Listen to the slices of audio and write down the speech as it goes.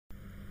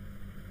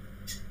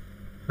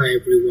Hi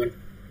everyone.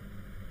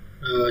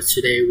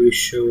 Today we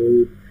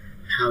show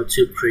how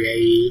to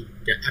create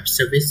the app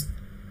service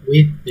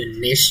with the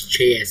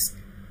nestjs,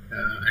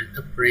 an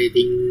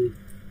operating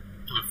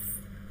of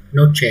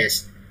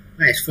Node.js.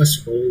 Right,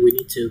 first of all, we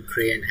need to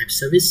create an app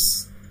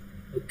service.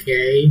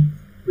 Okay,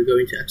 we go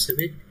into app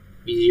service.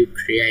 We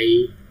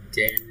create,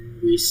 then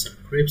we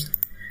subscript.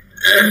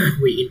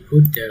 We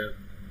input the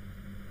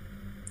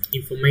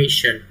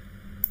information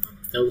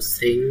of those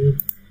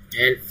things,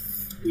 and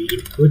we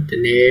input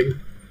the name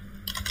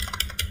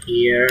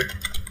here,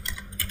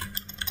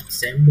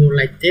 example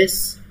like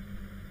this.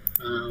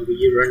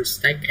 We run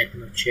stack at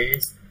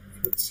node.js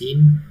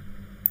 14,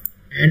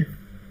 and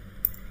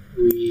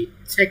we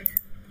check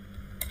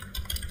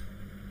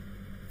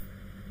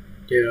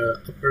the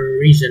upper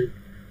region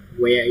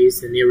where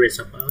is the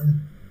nearest of us,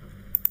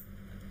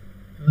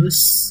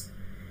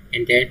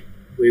 and then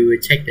we will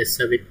check the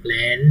service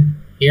plan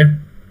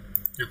here.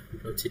 Now we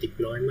go to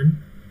deployment.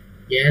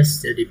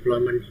 Yes, the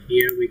deployment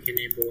here we can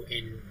enable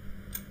and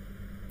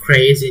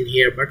create in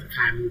here, but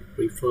I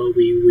prefer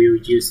we will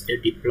use the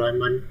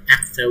deployment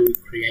after we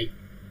create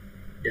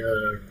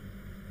the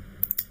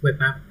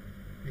web app.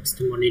 Next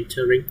to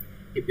monitoring,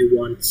 if you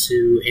want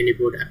to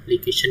enable the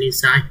application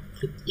inside,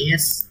 click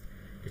yes.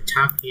 The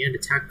tag here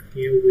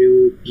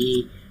will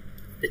be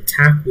the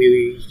tag we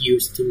will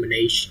use to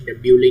manage the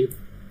building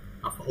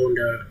of all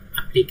the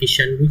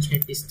application which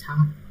has this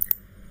tag.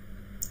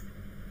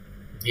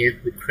 Here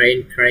we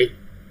create,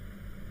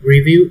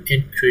 review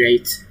and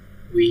create.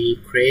 We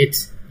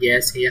create,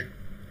 yes, here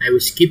I will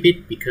skip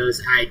it because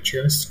I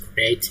just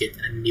created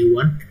a new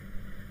one.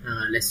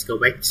 Let's go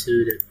back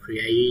to the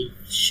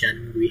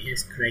creation we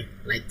have created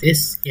like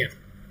this here.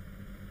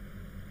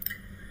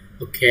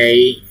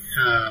 Okay,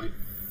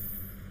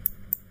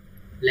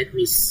 let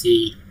me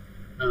see.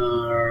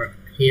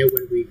 Here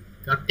when we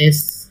got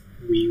this,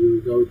 we will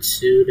go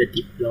to the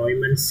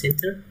deployment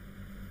center.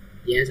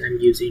 Yes, I'm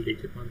using the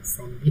deployment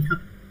from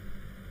GitHub.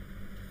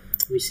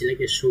 We select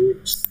the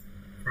source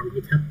from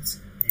GitHub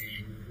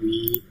and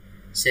we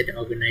set the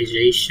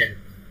organization,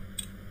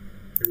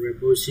 the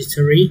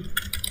repository.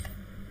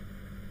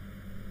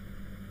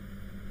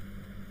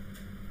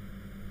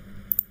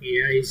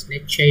 Here is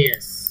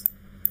nestjs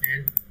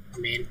and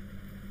main.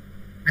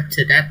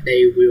 After that,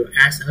 they will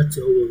ask us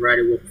to override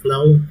the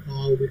workflow,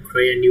 or we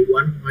create a new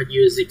one, or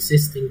use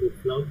existing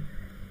workflow,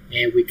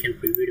 and we can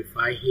preview the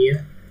file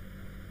here.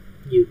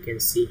 You can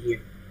see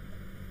here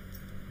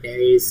there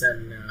is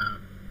a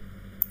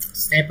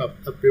step of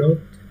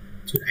upload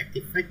to the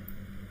artifact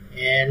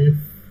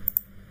and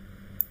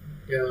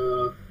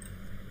the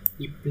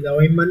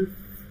deployment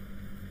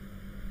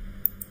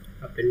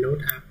of the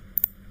node app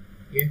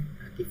here,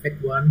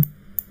 artifact 1,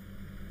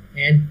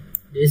 and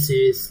this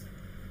is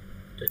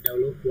the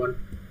download one.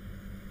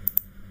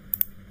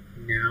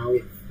 Now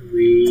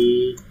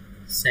we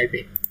save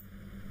it.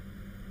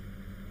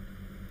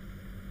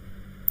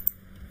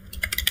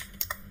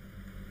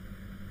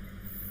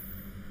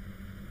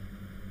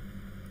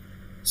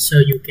 So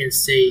you can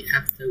see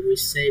after we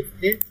save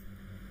it,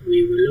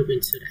 we will look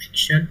into the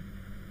action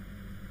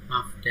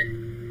of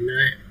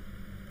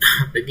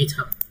the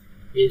GitHub.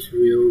 It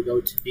will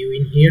go to view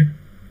in here,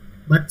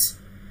 but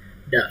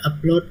the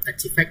upload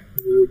artifact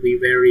will be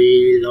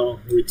very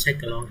long, will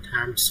take a long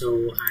time,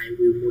 so I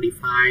will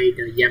modify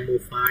the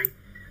YAML file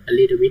a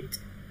little bit.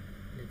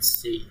 Let's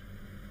see.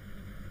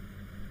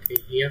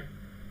 Okay, here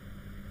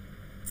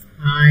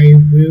I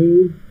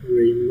will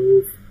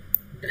remove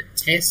the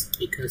test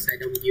because I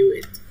don't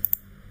use it.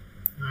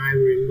 I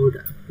remove the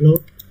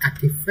upload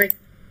artifact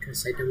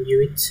because I don't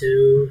use it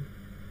to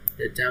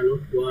the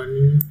download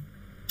one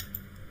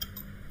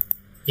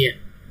here,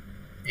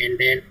 and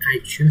then I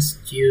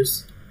just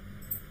use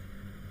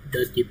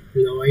the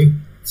deploy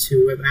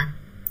to web app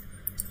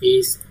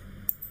is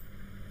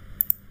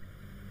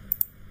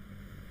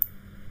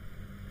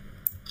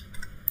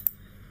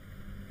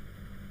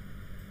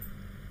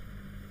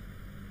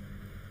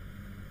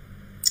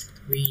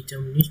we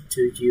don't need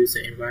to use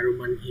the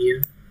environment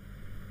here.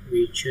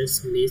 We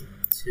just need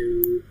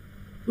to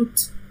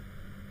put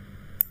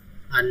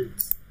a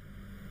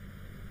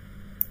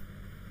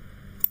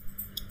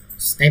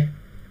step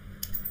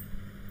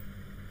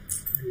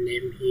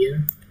name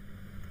here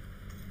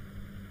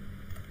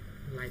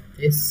like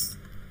this.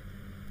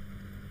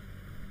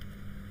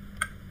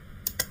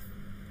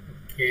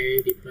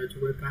 Okay, deploy to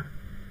web app.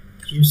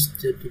 Use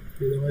the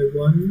deploy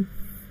one.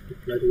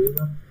 Deploy to web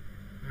app.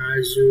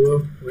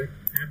 Azure web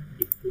app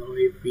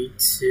deploy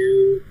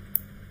v2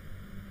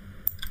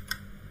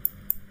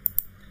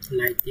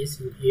 like this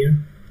in here,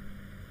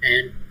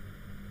 and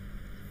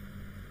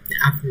the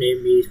app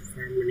name is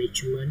file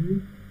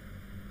management,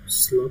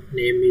 slot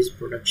name is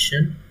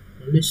production,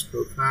 publish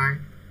profile.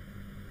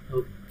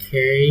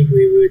 Okay,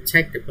 we will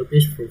take the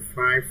publish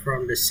profile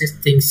from the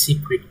setting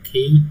secret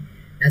key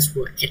that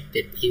was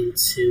added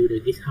into the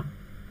GitHub.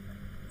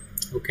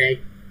 Okay,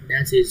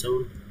 that is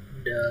on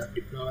the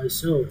deploy.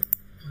 So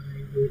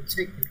I will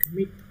check and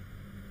commit,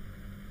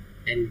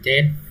 and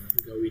then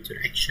go into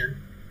the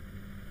action.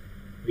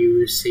 We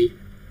will see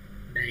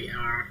they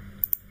are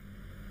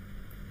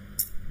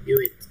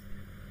built.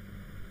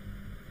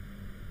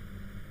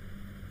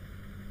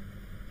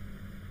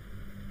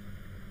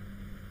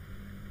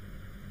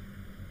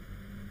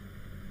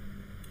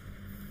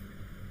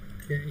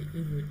 Okay,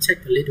 it will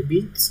take a little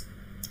bit.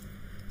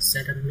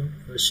 Setup node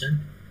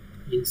version,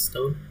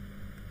 install,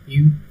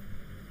 view.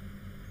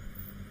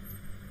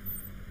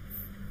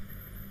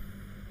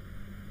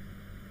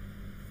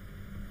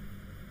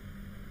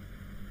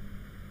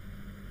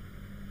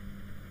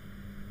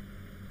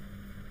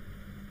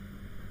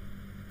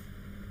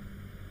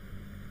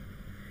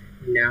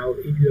 Now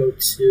it will go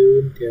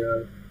to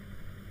the,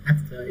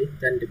 after it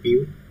done the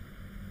build,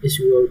 it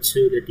will go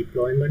to the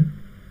deployment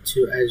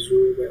to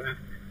Azure Web App.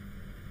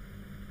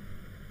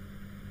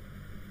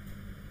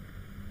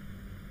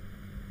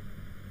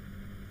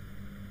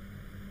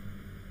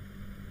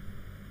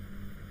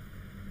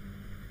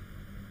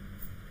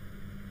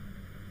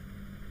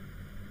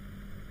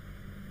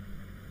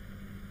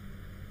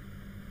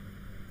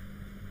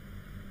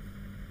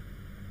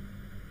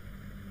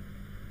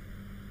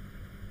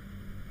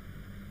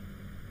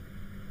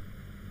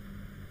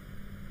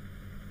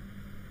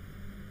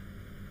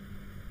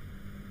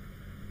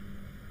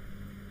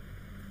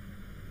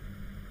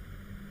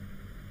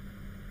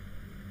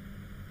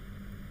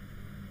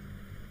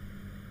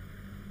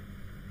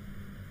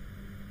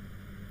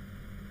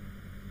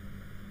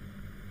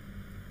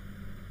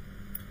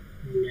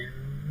 Now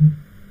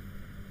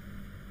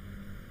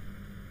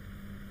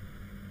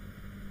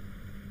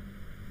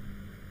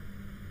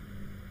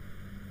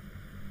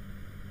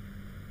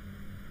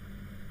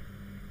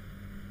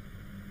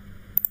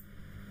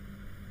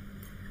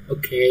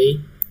okay,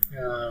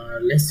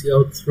 let's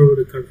go through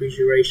the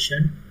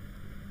configuration.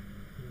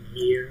 In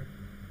here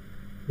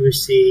we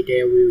see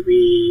there will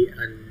be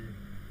an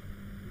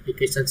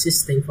application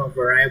system for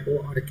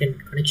variable or the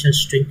connection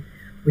string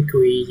which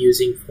we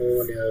using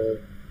for the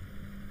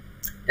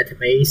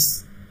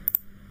database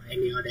or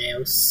any other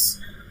else.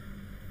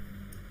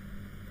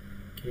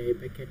 Okay,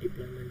 packet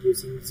deployment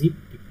using zip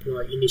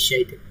deploy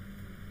initiated.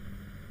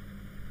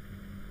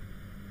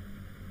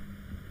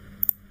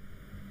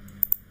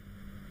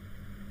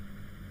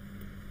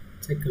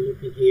 Take a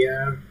look in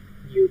here,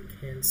 you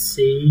can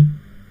see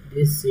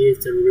this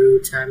is the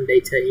real-time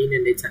data in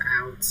and data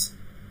out.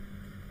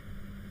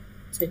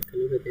 Take a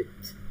look at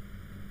it.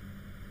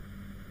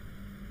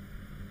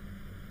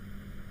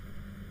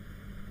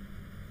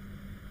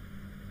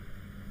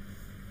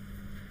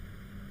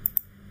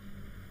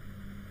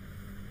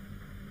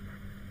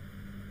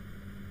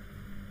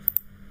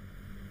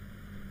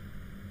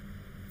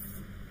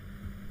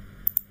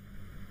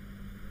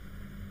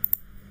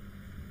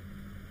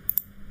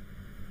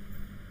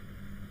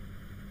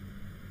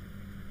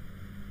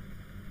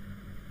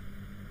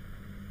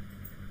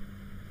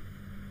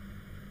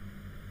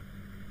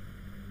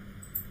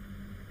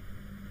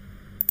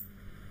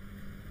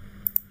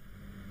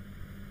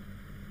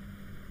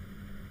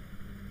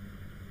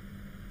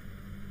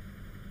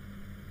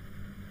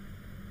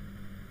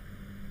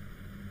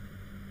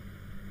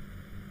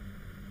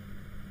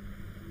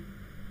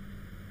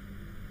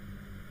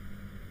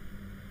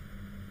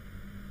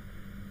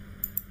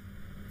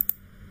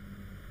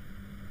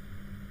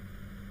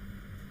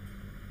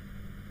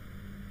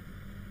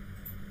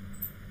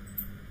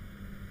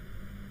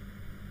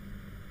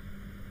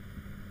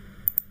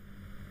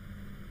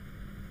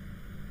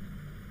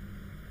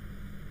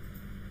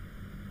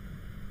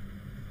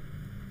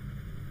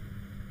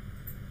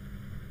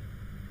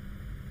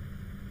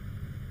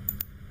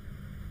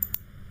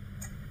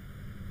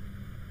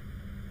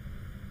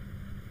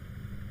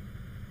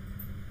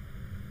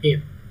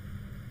 Here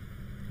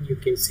you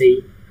can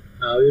see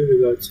we will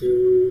go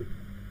to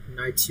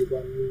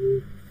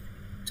 91.25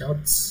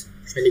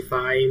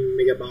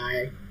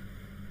 megabyte.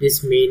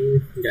 This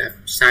means the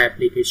side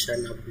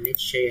application of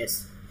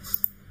nestjs.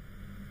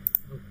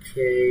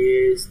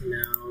 Okay,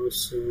 now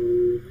so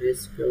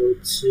let's go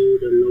to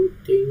the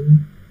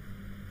loading.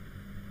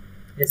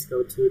 Let's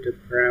go to the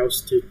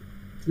browse to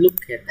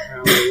look at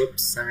our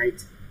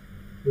website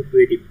which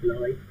we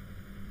deploy.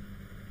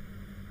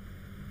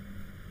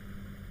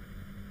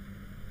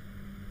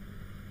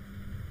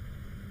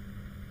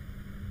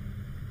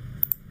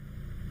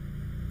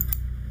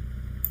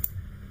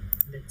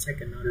 Let's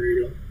take another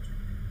reload.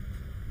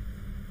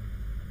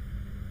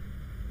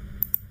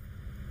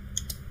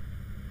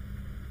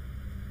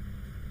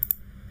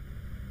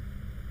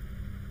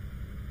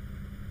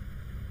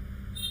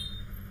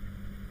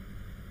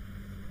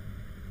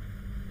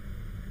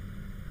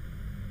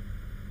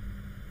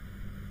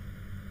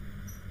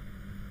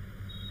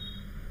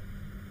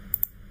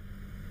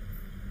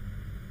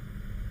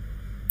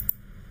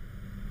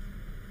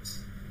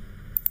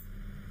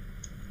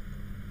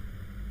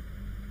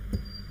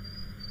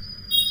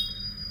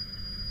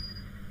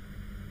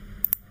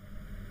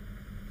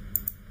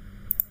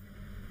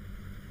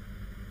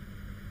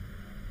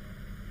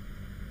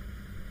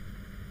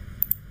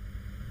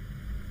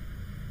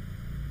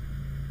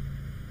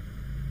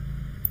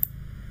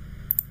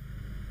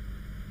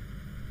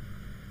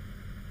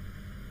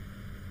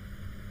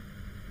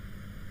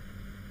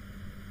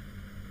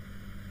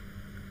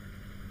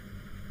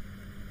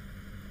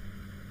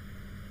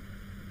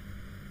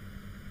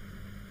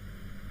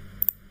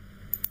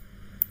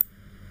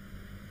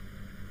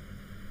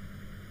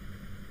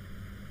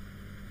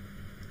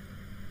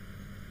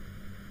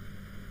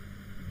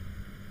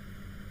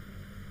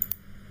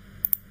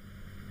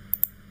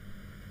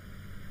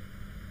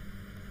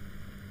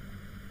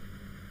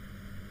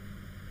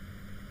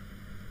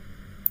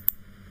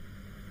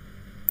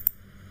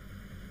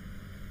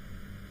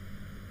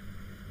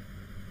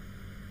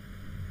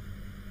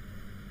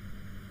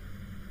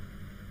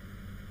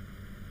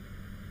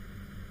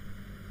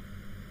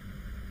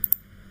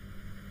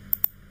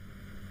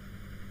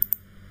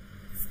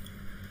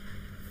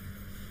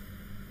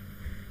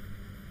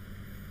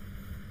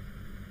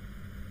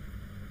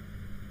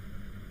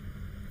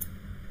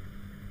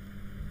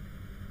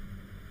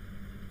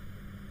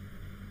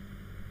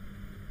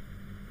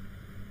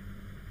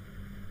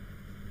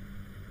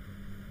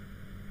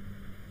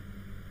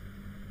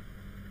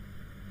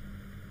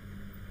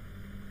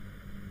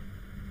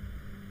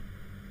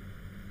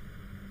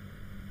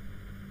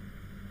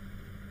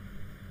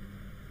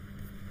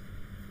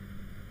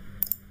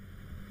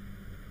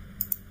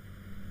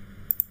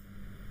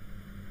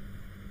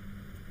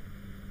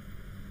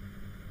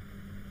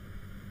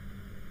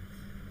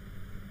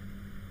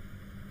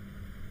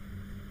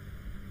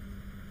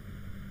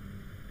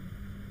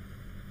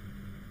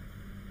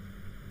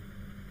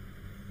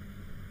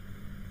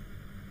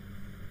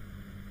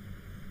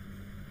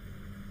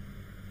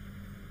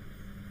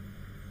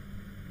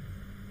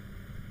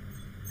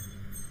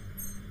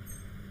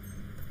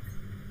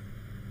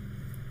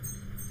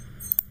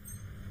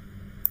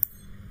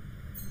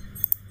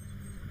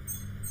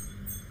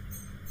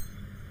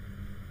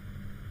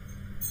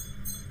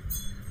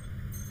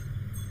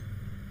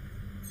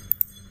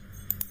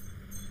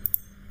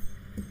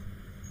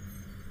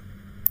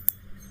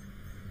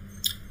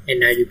 And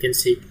now you can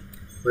see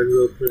when we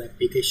open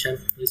application,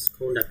 it's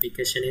called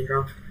application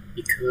error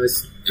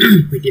because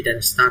we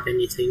didn't start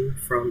anything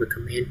from the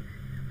command.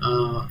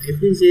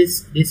 If this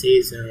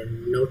is a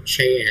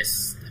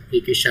node.js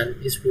application,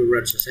 it will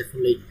run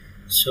successfully.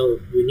 So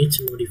we need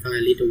to modify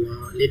a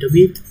little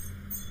bit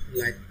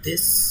like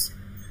this.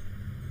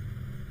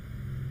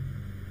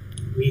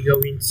 We go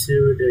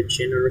into the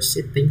general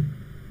setting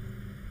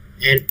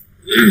and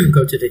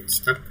go to the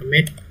start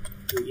command.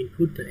 We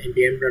input the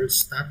npm run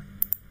start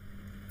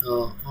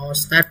or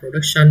start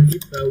production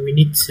if we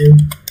need to,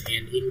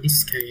 and in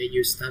this case I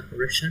use start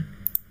production,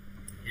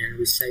 and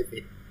we save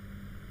it.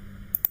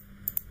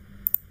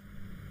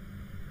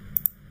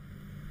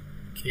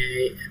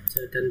 Okay,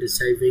 after done the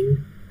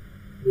saving,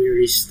 we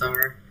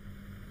restart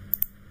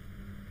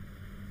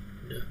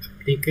the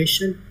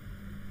application.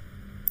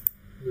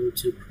 Go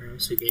to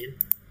browse again.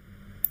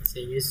 The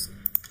thing is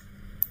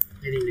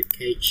adding the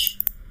cage.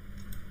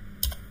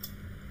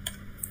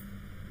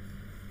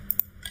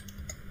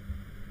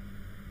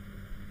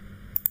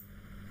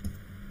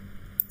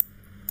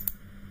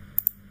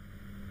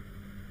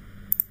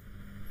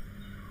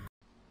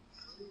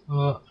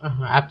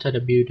 After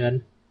the build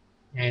done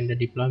and the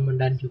deployment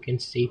done, you can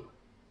see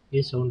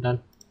it's all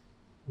done.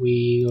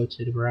 We go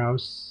to the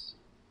browse.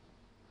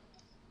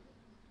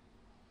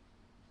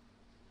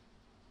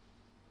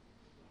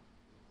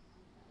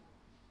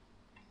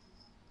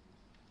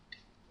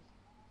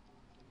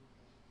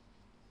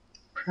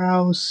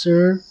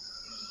 Browser.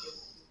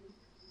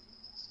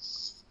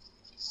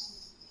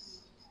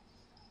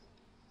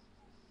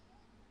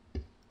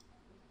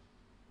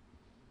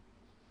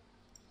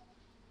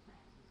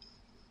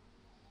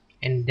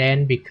 And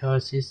then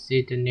because it's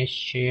the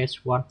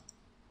nestjs one,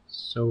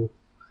 so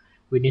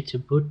we need to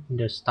put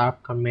the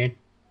start command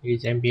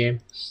is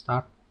npm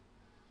start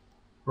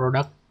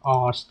product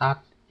or start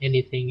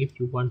anything if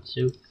you want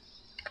to,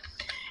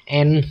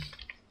 and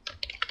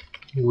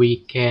we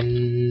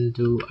can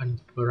do a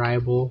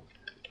variable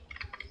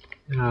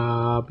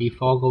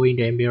before going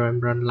to npm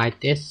run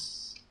like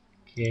this.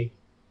 Okay,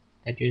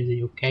 that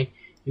is okay.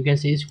 You can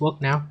see it's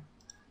work now.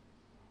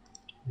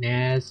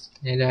 Nest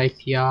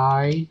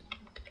API,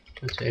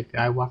 go to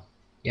API 1.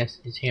 Yes,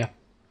 it's here,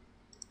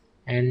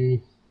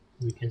 and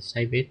we can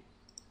save it.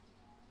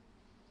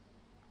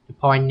 The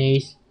point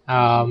is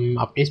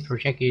of this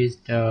project is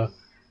the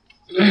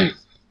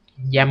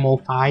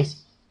YAML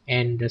files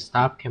and the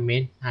start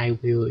command. I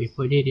will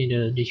put it in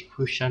the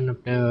description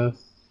of the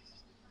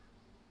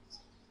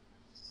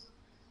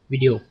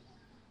video.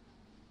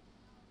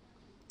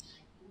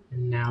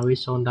 And now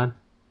it's all done.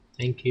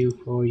 Thank you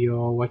for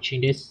your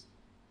watching this.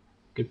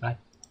 Goodbye.